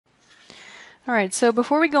Alright, so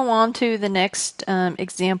before we go on to the next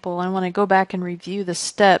example, I want to go back and review the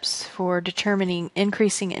steps for determining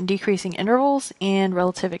increasing and decreasing intervals and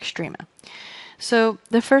relative extrema. So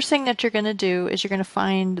the first thing that you're going to do is you're going to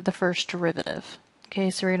find the first derivative.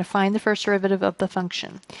 Okay, so we're going to find the first derivative of the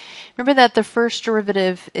function. Remember that the first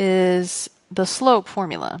derivative is the slope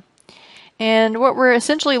formula. And what we're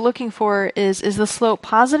essentially looking for is the slope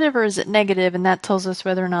positive or is it negative? And that tells us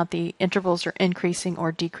whether or not the intervals are increasing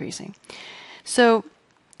or decreasing. So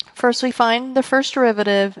first we find the first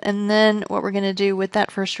derivative, and then what we're going to do with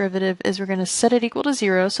that first derivative is we're going to set it equal to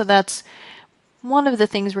 0. So that's one of the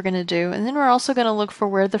things we're going to do. And then we're also going to look for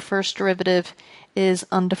where the first derivative is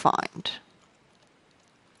undefined.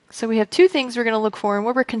 So we have two things we're going to look for, and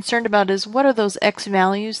what we're concerned about is what are those x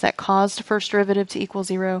values that cause the first derivative to equal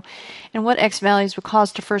 0, and what x values would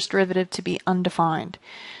cause the first derivative to be undefined.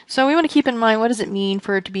 So we want to keep in mind, what does it mean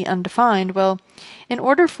for it to be undefined? Well, in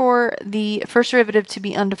order for the first derivative to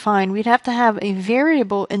be undefined, we'd have to have a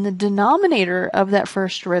variable in the denominator of that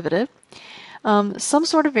first derivative, some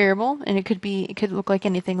sort of variable, and it could look like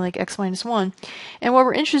anything like x minus 1. And what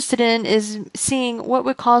we're interested in is seeing what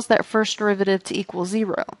would cause that first derivative to equal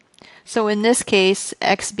 0. So in this case,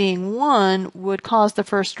 x being 1 would cause the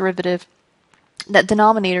first derivative, that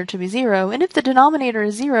denominator, to be 0. And if the denominator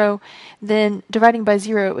is 0, then dividing by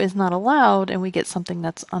 0 is not allowed, and we get something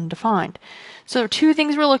that's undefined. So two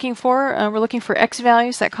things we're looking for. We're looking for x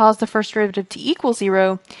values that cause the first derivative to equal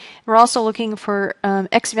 0. We're also looking for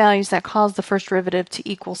x values that cause the first derivative to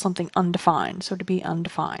equal something undefined, so to be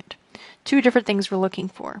undefined. Two different things we're looking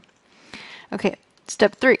for. Okay,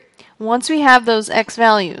 step 3. Once we have those x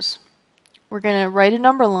values, we're going to write a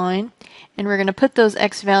number line, and we're going to put those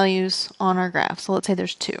x values on our graph. So let's say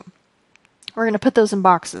there's 2. We're going to put those in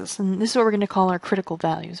boxes, and this is what we're going to call our critical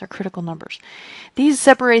values, our critical numbers. These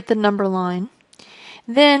separate the number line.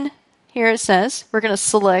 Then, here it says, we're going to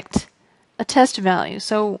select a test value.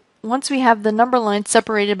 So once we have the number line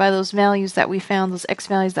separated by those values that we found, those x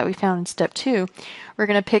values that we found in step 2, we're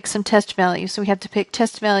going to pick some test values. So we have to pick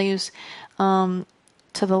test values to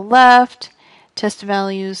the left, test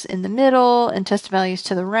values in the middle, and test values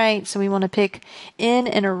to the right. So we want to pick in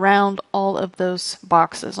and around all of those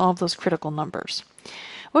boxes, all of those critical numbers.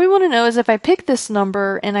 What we want to know is if I pick this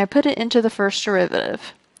number and I put it into the first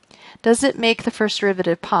derivative, does it make the first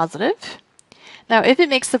derivative positive? Now, if it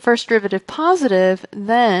makes the first derivative positive,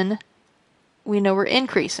 then we know we're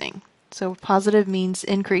increasing. So positive means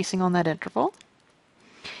increasing on that interval.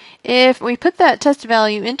 If we put that test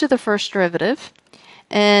value into the first derivative,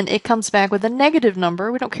 and it comes back with a negative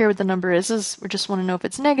number, we don't care what the number is, we just want to know if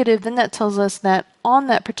it's negative, then that tells us that on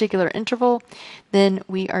that particular interval, then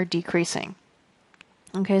we are decreasing.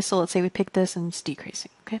 Okay, so let's say we pick this and it's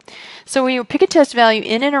decreasing. Okay, so we pick a test value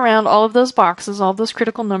in and around all of those boxes, all of those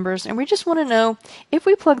critical numbers, and we just want to know if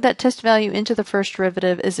we plug that test value into the first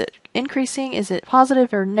derivative, is it increasing, is it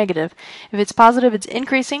positive or negative? If it's positive, it's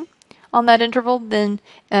increasing on that interval, then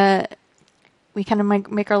we kind of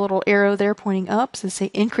make our little arrow there pointing up, so say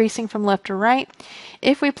increasing from left to right.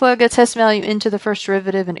 If we plug a test value into the first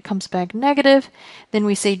derivative and it comes back negative, then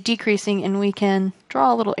we say decreasing, and we can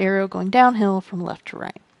draw a little arrow going downhill from left to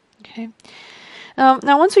right. Okay.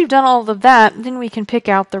 Now once we've done all of that, then we can pick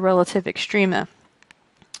out the relative extrema.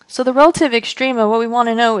 So the relative extrema, what we want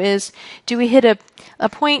to know is, do we hit a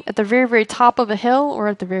point at the very, very top of a hill or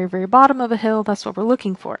at the very, very bottom of a hill? That's what we're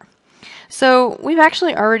looking for. So we've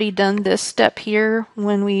actually already done this step here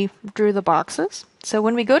when we drew the boxes. So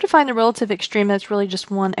when we go to find the relative extrema, it's really just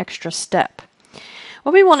one extra step.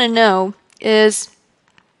 What we want to know is,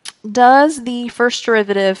 does the first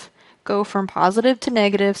derivative go from positive to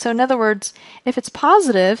negative? So in other words, if it's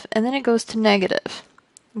positive and then it goes to negative,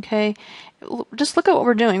 okay, just look at what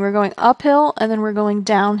we're doing. We're going uphill and then we're going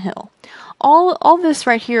downhill. All this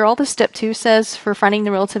right here, all this step 2 says for finding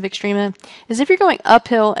the relative extrema is if you're going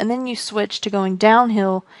uphill and then you switch to going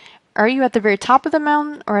downhill, are you at the very top of the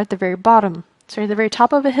mountain or at the very bottom? So at the very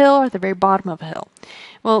top of a hill or at the very bottom of a hill?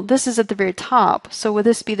 Well, this is at the very top, so would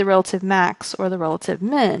this be the relative max or the relative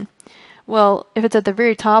min? Well, if it's at the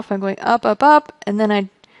very top, I'm going up, up, up, and then I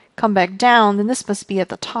come back down, then this must be at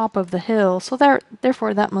the top of the hill, so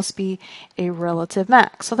therefore that must be a relative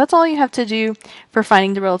max. So that's all you have to do for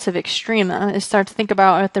finding the relative extrema, is start to think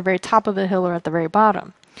about at the very top of the hill or at the very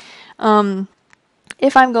bottom.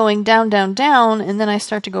 If I'm going down, down, down, and then I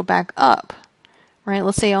start to go back up, right?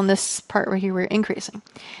 Let's say on this part right here we're increasing.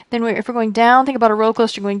 Then if we're going down, think about a roller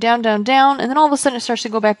coaster going down, down, down, and then all of a sudden it starts to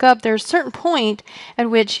go back up. There's a certain point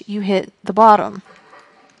at which you hit the bottom.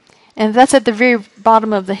 And if that's at the very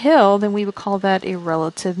bottom of the hill, then we would call that a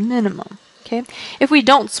relative minimum. Okay. Okay, if we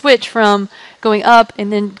don't switch from going up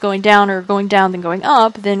and then going down, or going down then going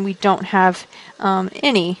up, then we don't have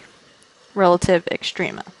any relative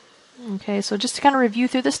extrema. Okay, so just to kind of review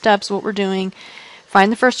through the steps, what we're doing: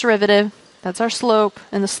 find the first derivative, that's our slope,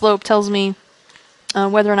 and the slope tells me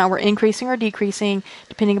whether or not we're increasing or decreasing,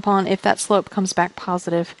 depending upon if that slope comes back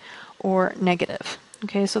positive or negative.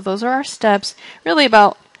 Okay, so those are our steps. Really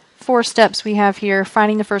about 4 steps we have here: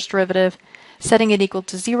 finding the first derivative, setting it equal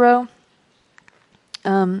to 0,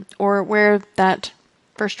 or where that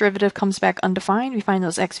first derivative comes back undefined, we find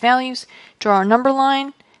those x values, draw our number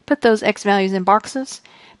line, put those x values in boxes,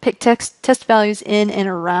 pick test values in and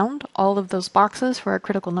around all of those boxes for our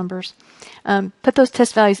critical numbers, put those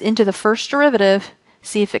test values into the first derivative,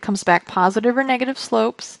 see if it comes back positive or negative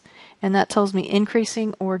slopes, and that tells me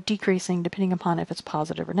increasing or decreasing depending upon if it's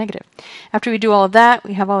positive or negative. After we do all of that,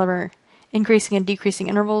 we have all of our increasing and decreasing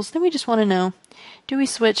intervals. Then we just want to know, do we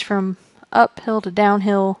switch from uphill to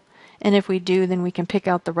downhill? And if we do, then we can pick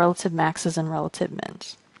out the relative maxes and relative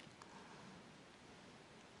mins.